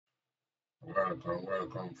Welcome,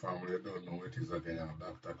 welcome, family. You don't know it is again,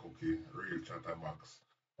 Dr. Cookie, real chatterbox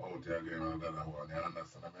out here again, another one. You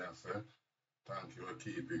understand what I say? Thank you for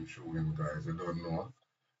keeping showing, guys. You don't know.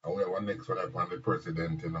 And we have one next one upon the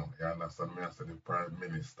president, You understand me? I say the prime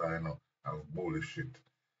minister, of bullshit.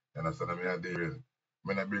 You understand me? I deal.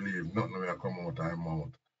 Me not believe nothing will come out of him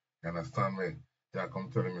mouth. You understand me? You come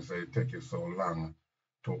telling me, say, it take you so long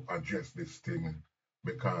to address this thing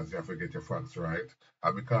because you have to get your facts right.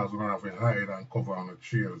 And because we don't have to hide and cover on the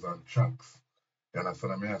trails and tracks. You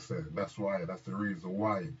understand me? I say, that's the reason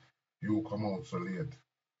why you come out so late.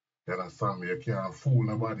 You understand me? You can't fool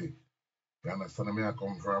nobody. You understand where I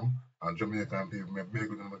come from? And Jamaican people, me beg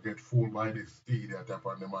them to get fooled by this idiot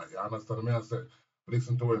upon them. You understand me? I say,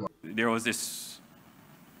 listen to him. There was this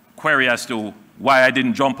query as to why I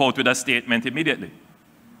didn't jump out with a statement immediately.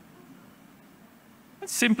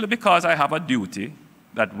 It's simply because I have a duty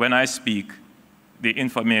that when I speak, the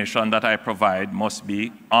information that I provide must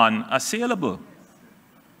be unassailable.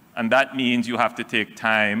 And that means you have to take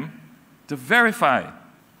time to verify.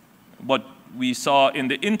 But we saw in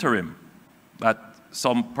the interim that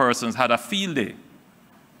some persons had a field day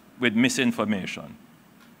with misinformation.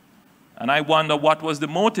 And I wonder what was the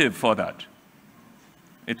motive for that.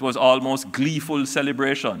 It was almost gleeful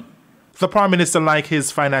celebration. The Prime Minister, like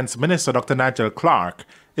his Finance Minister, Dr. Nigel Clark,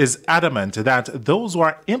 is adamant that those who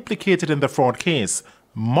are implicated in the fraud case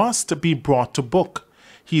must be brought to book.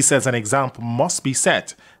 He says an example must be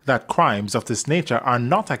set that crimes of this nature are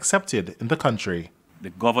not accepted in the country.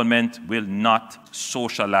 The government will not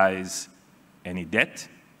socialize any debt,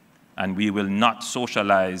 and we will not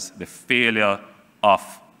socialize the failure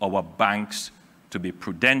of our banks to be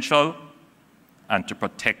prudential and to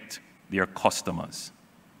protect their customers.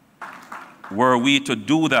 Were we to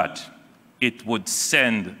do that, it would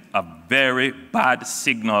send a very bad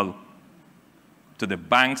signal to the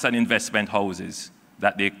banks and investment houses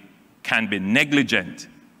that they can be negligent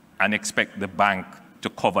and expect the bank to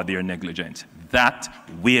cover their negligence. That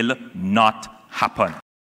will not happen.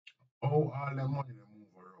 Oh, all the money they move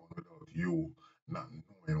around without you not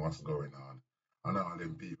knowing what's going on. And all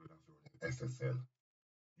them people that's running SSL.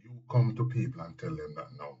 You come to people and tell them that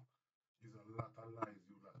no. There's a lot of lies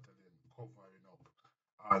you lot tell them covering up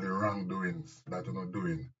all the wrongdoings that you're not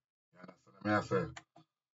doing. You understand me? I say,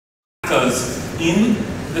 Because in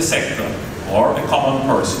the sector, or a common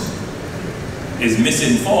person is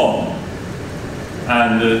misinformed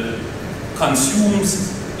and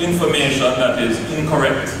consumes information that is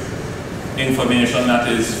incorrect, information that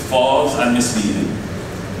is false and misleading,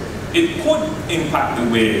 it could impact the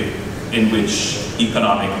way in which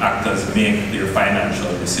economic actors make their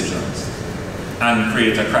financial decisions and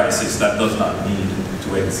create a crisis that does not need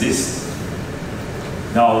to exist.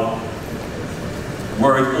 Now,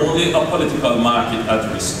 were it only a political market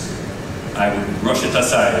at risk, I would brush it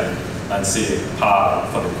aside and say par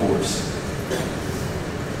for the course.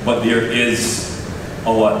 But there is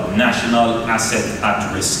our national asset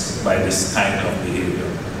at risk by this kind of behavior.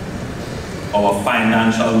 Our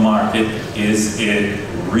financial market is a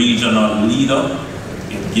regional leader.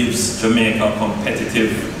 It gives Jamaica a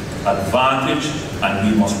competitive advantage,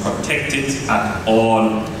 and we must protect it at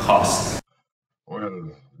all costs.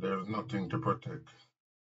 well, there's nothing to protect,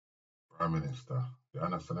 Prime Minister. You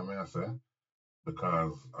understand me? I say?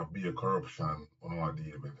 Because of be a corruption on what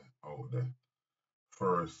deal with out there.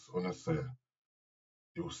 First, when I say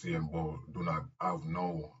Usain Bolt do not have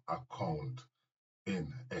no account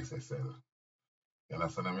in SSL. You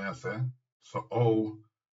understand me? I say? So how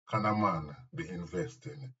can a man be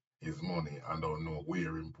investing his money and don't know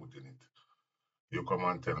where he putting it? You come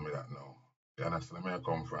and tell me that now. You understand where I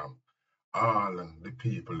come from? All the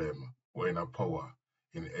people them who in a power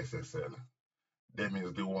in SSL, them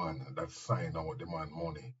is the one that sign out the man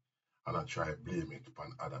money and I try blame it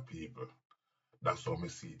upon other people. That's how me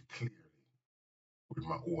see it clearly with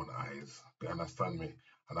my own eyes. You understand me?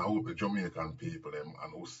 And I hope the Jamaican people them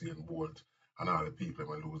and Usain Bolt and all the people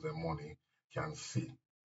that lose their money can see.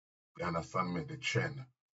 You understand me? The trend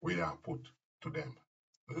we are put to them.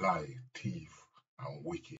 Lie, thief, and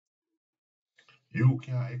wicked. You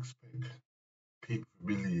can't expect people to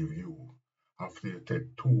believe you after you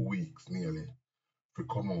take 2 weeks nearly to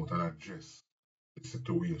come out and address the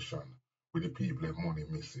situation with the people with money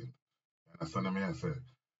missing. You understand what I say?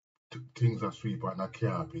 Things are sweep on the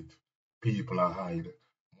carpet, people are hide,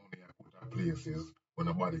 money are put at places when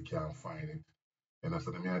nobody can find it. You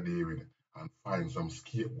understand what I deal with? And find some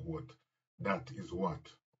scapegoat. That is what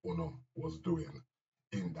Uno was doing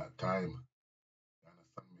in that time. You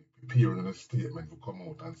understand me? Preparing a statement to come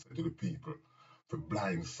out and say to the people to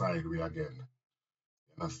blindside we again.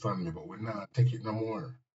 You understand me? But we not take it no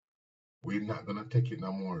more. We're not gonna take it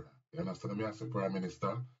no more. You understand me? I say Prime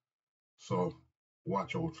Minister. So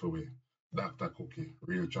watch out for we. Dr. Cookie,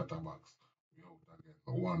 real chatterbox. We out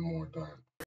again. One more time.